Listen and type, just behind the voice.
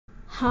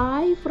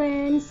Hi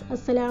friends,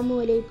 അസ്സലാമു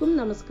അലൈക്കും.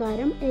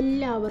 നമസ്കാരം.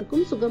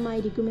 എല്ലാവർക്കും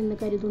സുഖമായിരിക്കുമെന്ന്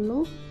കരുതുന്നു.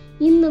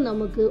 ഇന്ന്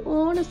നമുക്ക്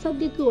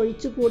ഓണസദ്യക്ക്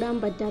ഒഴിച്ചുകൂടാൻ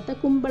പറ്റാത്ത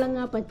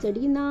കുമ്പളങ്ങ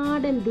പച്ചടി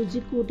നാടൻ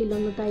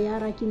രുചിക്കൂട്ടിലൊന്ന്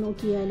തയ്യാറാക്കി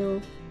നോക്കിയാലോ.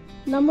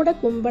 നമ്മുടെ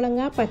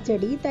കുമ്പളങ്ങ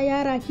പച്ചടി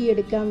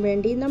തയ്യാറാക്കിയെടുക്കാൻ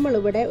വേണ്ടി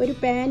നമ്മളിവിടെ ഒരു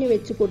പാന്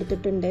വെച്ച്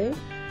കൊടുത്തിട്ടുണ്ട്.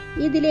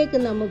 ഇതിലേക്ക്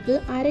നമുക്ക്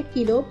 1/2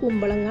 കിലോ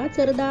കുമ്പളങ്ങ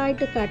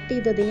ചെറുതായിട്ട് കട്ട്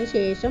ചെയ്തതിന്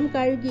ശേഷം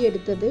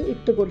കഴുകിയെടുത്തത്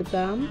ഇട്ട്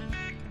കൊടുക്കാം.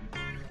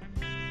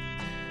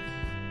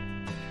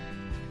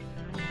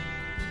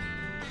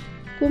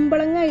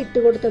 കുമ്പളങ്ങ ഇട്ട്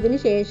കൊടുത്തതിന്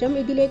ശേഷം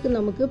ഇതിലേക്ക്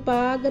നമുക്ക്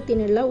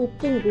പാകത്തിനുള്ള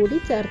ഉപ്പും കൂടി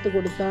ചേർത്ത്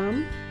കൊടുക്കാം.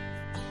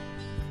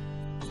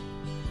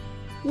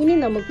 ഇനി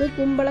നമുക്ക്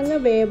കുമ്പളങ്ങ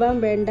വേവാൻ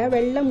വേണ്ട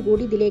വെള്ളം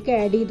കൂടി ഇതിലേക്ക്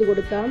ആഡ് ചെയ്ത്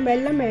കൊടുക്കാം.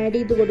 വെള്ളം ആഡ്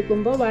ചെയ്ത്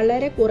കൊടുക്കുമ്പോൾ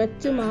വളരെ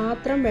കുറച്ച്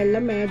മാത്രം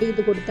വെള്ളം ആഡ്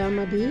ചെയ്ത് കൊടുത്താൽ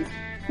മതി.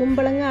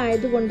 കുമ്പളങ്ങ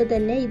ആയതുകൊണ്ട്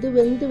തന്നെ ഇത്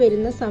വെന്ത്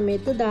വരുന്ന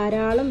സമയത്ത്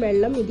ധാരാളം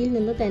വെള്ളം ഇതിൽ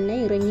നിന്ന് തന്നെ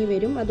ഇറങ്ങി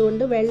വരും.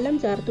 അതുകൊണ്ട് വെള്ളം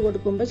ചേർത്ത്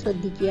കൊടുക്കുമ്പോൾ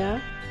ശ്രദ്ധിക്കുക.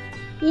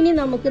 ഇനി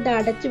നമുക്ക് ഇത്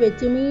അടച്ചു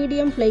വെച്ച്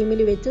മീഡിയം ഫ്ലെയിമിൽ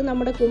വെച്ച്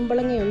നമ്മുടെ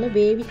കുമ്പളങ്ങയൊന്ന്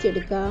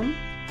വേവിച്ചെടുക്കാം.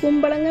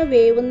 കുമ്പളങ്ങ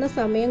വേവുന്ന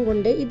സമയം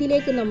കൊണ്ട്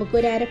ഇതിലേക്ക് നമുക്ക്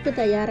ഒരു അരപ്പ്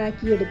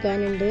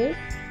തയ്യാറാക്കിയെടുക്കാനുണ്ട്.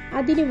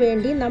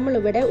 അതിനുവേണ്ടി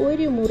നമ്മളിവിടെ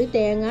 1 മുറി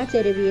തേങ്ങ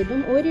ചിരവിയതും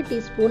 1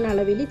 ടീസ്പൂൺ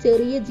അളവിൽ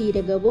ചെറിയ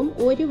ജീരകവും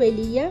 1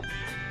 വലിയ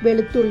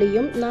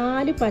വെളുത്തുള്ളിയും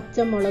 4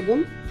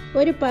 പച്ചമുളകും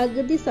 1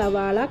 പകുതി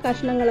സവാള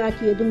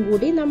കഷ്ണങ്ങളാക്കിയതും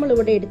കൂടി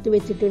നമ്മളിവിടെ എടുത്തു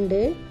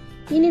വെച്ചിട്ടുണ്ട്.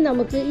 ഇനി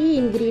നമുക്ക് ഈ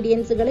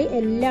ഇൻഗ്രീഡിയൻസുകൾ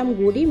എല്ലാം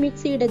കൂടി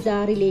മിക്സിയുടെ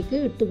ജാറിലേക്ക്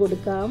ഇട്ട്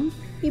കൊടുക്കാം.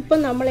 ഇപ്പം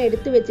നമ്മൾ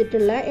എടുത്തു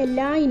വെച്ചിട്ടുള്ള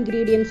എല്ലാ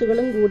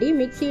ഇൻഗ്രീഡിയൻസുകളും കൂടി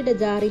മിക്സിയുടെ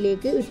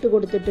ജാറിലേക്ക് ഇട്ട്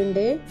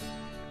കൊടുത്തിട്ടുണ്ട്.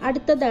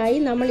 അടുത്തതായി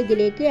നമ്മൾ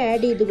ഇതിലേക്ക്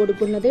ആഡ് ചെയ്ത്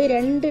കൊടുക്കുന്നത്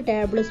 2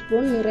 ടേബിൾ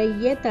സ്പൂൺ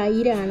നിറയെ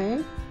തൈരാണ്.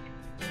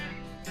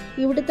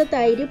 ഇവിടുത്തെ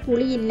തൈര്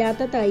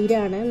പുളിയില്ലാത്ത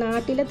തൈരാണ്.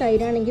 നാട്ടിലെ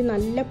തൈരാണെങ്കിൽ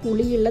നല്ല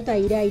പുളിയുള്ള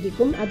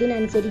തൈരായിരിക്കും.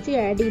 അതിനനുസരിച്ച്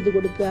ആഡ് ചെയ്ത്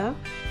കൊടുക്കുക.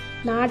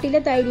 നാട്ടിലെ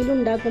തൈരിൽ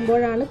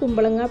ഉണ്ടാക്കുമ്പോഴാണ്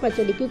കുമ്പളങ്ങ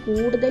പച്ചടിക്ക്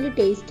കൂടുതൽ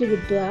ടേസ്റ്റ്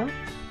കിട്ടുക.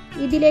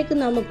 ഇതിലേക്ക്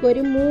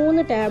നമുക്കൊരു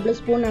 3 ടേബിൾ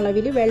സ്പൂൺ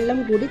അളവിൽ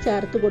വെള്ളം കൂടി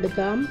ചേർത്ത്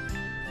കൊടുക്കാം.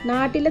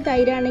 നാട്ടിലെ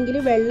തൈരാണെങ്കിൽ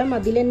വെള്ളം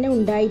അതിൽ തന്നെ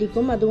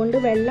ഉണ്ടായിരിക്കും. അതുകൊണ്ട്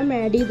വെള്ളം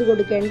ആഡ് ചെയ്ത്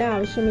കൊടുക്കേണ്ട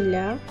ആവശ്യമില്ല.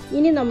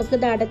 ഇനി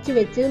നമുക്കിത് അടച്ചു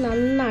വെച്ച്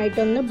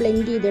നന്നായിട്ടൊന്ന്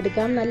ബ്ലെൻഡ്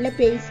ചെയ്തെടുക്കാം. നല്ല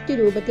പേസ്റ്റ്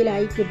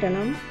രൂപത്തിലായി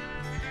കിട്ടണം.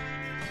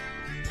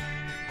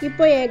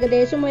 ഇപ്പോൾ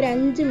ഏകദേശം ഒരു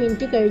 5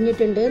 മിനിറ്റ്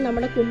കഴിഞ്ഞിട്ടുണ്ട്.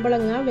 നമ്മുടെ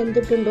കുമ്പളങ്ങ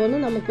വെന്തിട്ടുണ്ടോ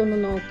എന്ന് നമുക്കൊന്ന്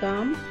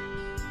നോക്കാം.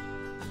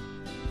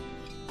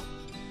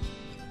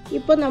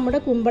 ഇപ്പോൾ നമ്മുടെ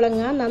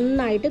കുമ്പളങ്ങ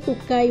നന്നായിട്ട്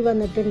കുക്കായി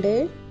വന്നിട്ടുണ്ട്.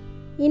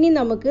 ഇനി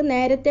നമുക്ക്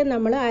നേരത്തെ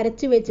നമ്മൾ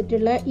അരച്ചു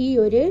വെച്ചിട്ടുള്ള ഈ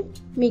ഒരു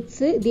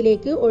മിക്സ്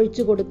ഇതിലേക്ക്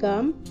ഒഴിച്ചു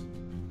കൊടുക്കാം.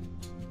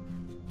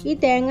 ഈ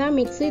തേങ്ങ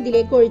മിക്സ്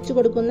ഇതിലേക്ക് ഒഴിച്ചു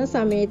കൊടുക്കുന്ന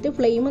സമയത്ത്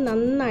ഫ്ലെയിം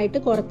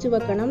നന്നായിട്ട് കുറച്ച്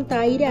വെക്കണം.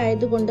 തൈര്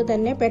ആയതുകൊണ്ട്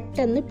തന്നെ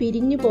പെട്ടെന്ന്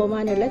പിരിഞ്ഞു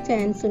പോകാനുള്ള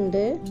ചാൻസ്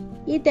ഉണ്ട്.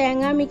 ഈ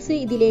തേങ്ങ മിക്സ്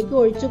ഇതിലേക്ക്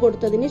ഒഴിച്ചു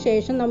കൊടുത്തതിന്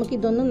ശേഷം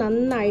നമുക്കിതൊന്ന്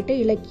നന്നായിട്ട്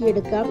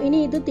ഇളക്കിയെടുക്കാം. ഇനി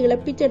ഇത്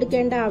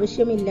തിളപ്പിച്ചെടുക്കേണ്ട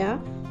ആവശ്യമില്ല.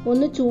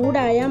 ഒന്ന്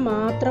ചൂടായാൽ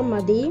മാത്രം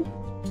മതി.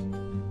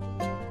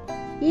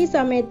 ഈ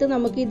സമയത്ത്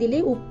നമുക്ക് ഇതിൽ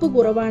ഉപ്പ്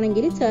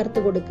കുറവാണെങ്കിൽ ചേർത്ത്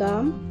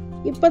കൊടുക്കാം.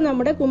 ഇപ്പം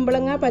നമ്മുടെ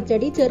കുമ്പളങ്ങ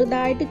പച്ചടി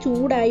ചെറുതായിട്ട്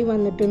ചൂടായി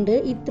വന്നിട്ടുണ്ട്.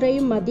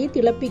 ഇത്രയും മതി,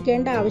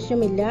 തിളപ്പിക്കേണ്ട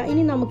ആവശ്യമില്ല.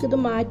 ഇനി നമുക്കിത്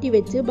മാറ്റി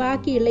വെച്ച്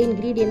ബാക്കിയുള്ള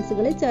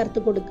ഇൻഗ്രീഡിയൻസുകൾ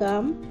ചേർത്ത്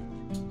കൊടുക്കാം.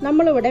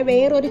 നമ്മളിവിടെ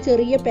വേറൊരു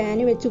ചെറിയ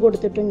പാന് വെച്ച്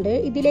കൊടുത്തിട്ടുണ്ട്.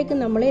 ഇതിലേക്ക്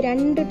നമ്മൾ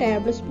 2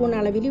 ടേബിൾ സ്പൂൺ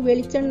അളവിൽ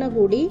വെളിച്ചെണ്ണ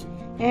കൂടി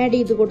ആഡ്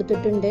ചെയ്ത്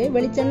കൊടുത്തിട്ടുണ്ട്.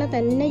 വെളിച്ചെണ്ണ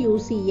തന്നെ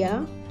യൂസ്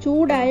ചെയ്യുക.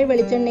 ചൂടായ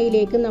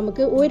വെളിച്ചെണ്ണയിലേക്ക്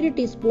നമുക്ക് 1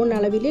 ടീസ്പൂൺ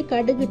അളവിൽ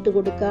കടുക് ഇട്ട്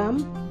കൊടുക്കാം.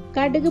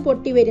 കടുക്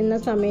പൊട്ടി വരുന്ന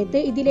സമയത്ത്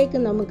ഇതിലേക്ക്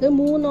നമുക്ക്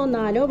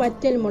 3-4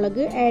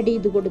 വറ്റൽമുളക് ആഡ്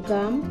ചെയ്ത്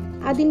കൊടുക്കാം.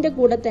 അതിൻ്റെ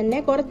കൂടെ തന്നെ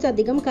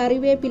കുറച്ചധികം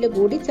കറിവേപ്പില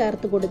കൂടി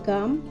ചേർത്ത്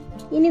കൊടുക്കാം.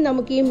 ഇനി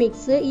നമുക്ക് ഈ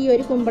മിക്സ് ഈ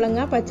ഒരു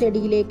കുമ്പളങ്ങ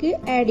പച്ചടിയിലേക്ക്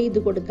ആഡ്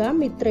ചെയ്ത്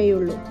കൊടുക്കാം. ഇത്രയേ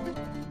ഉള്ളൂ.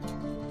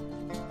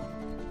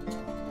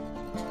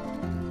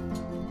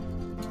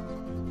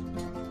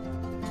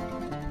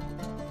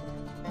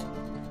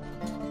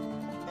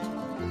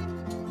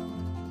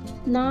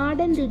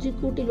 നാടൻ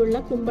രുചിക്കൂട്ടിലുള്ള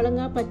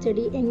കുമ്പളങ്ങ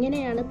പച്ചടി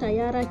എങ്ങനെയാണ്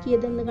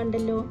തയ്യാറാക്കിയതെന്ന്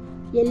കണ്ടല്ലോ.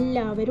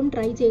 എല്ലാവരും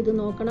ട്രൈ ചെയ്ത്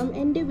നോക്കണം.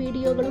 എൻ്റെ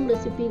വീഡിയോകളും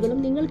റെസിപ്പികളും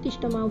നിങ്ങൾക്ക്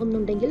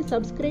ഇഷ്ടമാവുന്നുണ്ടെങ്കിൽ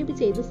സബ്സ്ക്രൈബ്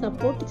ചെയ്ത്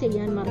സപ്പോർട്ട്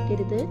ചെയ്യാൻ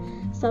മറക്കരുത്.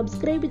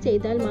 സബ്സ്ക്രൈബ്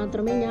ചെയ്താൽ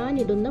മാത്രമേ ഞാൻ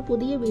ഇടുന്ന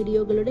പുതിയ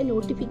വീഡിയോകളുടെ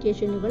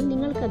നോട്ടിഫിക്കേഷനുകൾ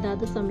നിങ്ങൾക്ക്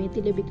അതാത്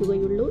സമയത്ത്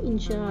ലഭിക്കുകയുള്ളൂ.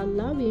 ഇൻഷാ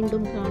അല്ലാഹ്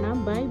വീണ്ടും കാണാം.